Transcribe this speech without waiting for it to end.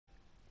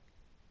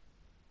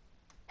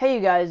Hey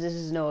you guys, this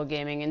is Noah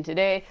Gaming, and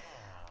today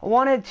I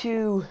wanted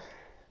to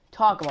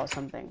talk about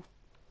something.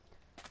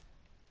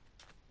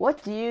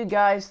 What do you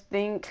guys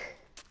think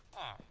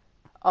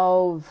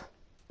of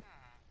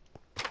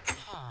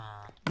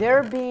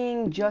there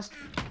being just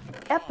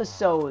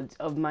episodes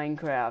of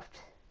Minecraft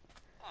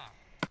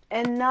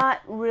and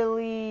not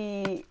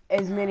really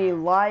as many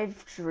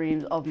live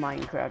streams of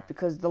Minecraft?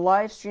 Because the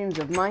live streams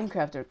of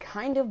Minecraft are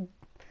kind of,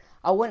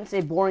 I wouldn't say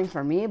boring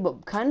for me,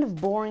 but kind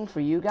of boring for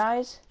you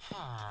guys.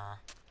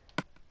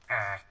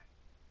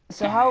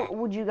 So how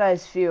would you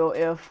guys feel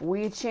if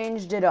we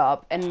changed it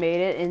up and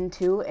made it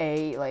into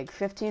a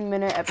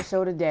 15-minute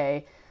episode a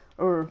day,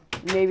 or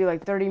maybe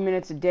 30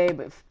 minutes a day,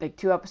 but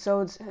 2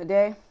 episodes a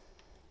day?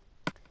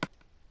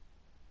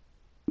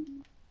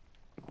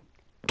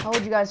 How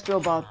would you guys feel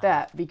about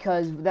that?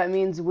 Because that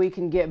means we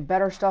can get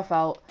better stuff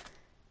out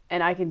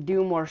and I can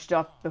do more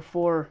stuff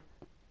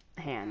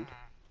beforehand.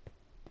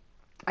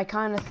 I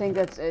kind of think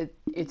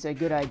it's a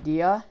good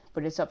idea,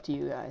 but it's up to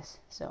you guys.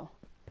 So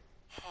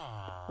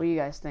what do you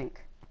guys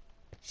think?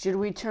 Should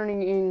we turn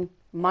in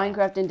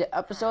Minecraft into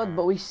episodes,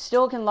 but we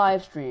still can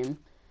live stream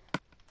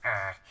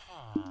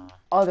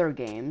other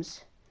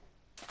games,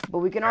 but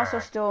we can also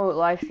still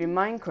live stream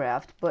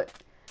Minecraft? But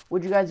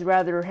would you guys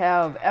rather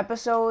have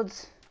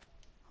episodes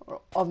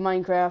of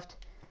Minecraft,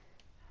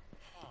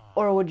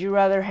 or would you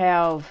rather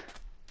have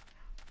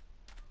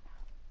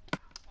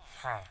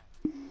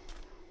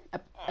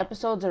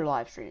episodes or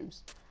live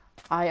streams?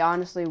 I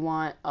honestly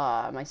want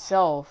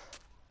myself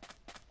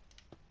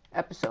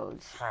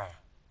episodes.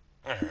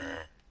 It's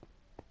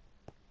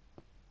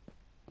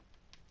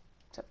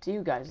up to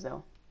you guys,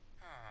 though.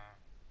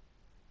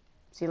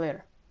 See you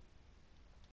later.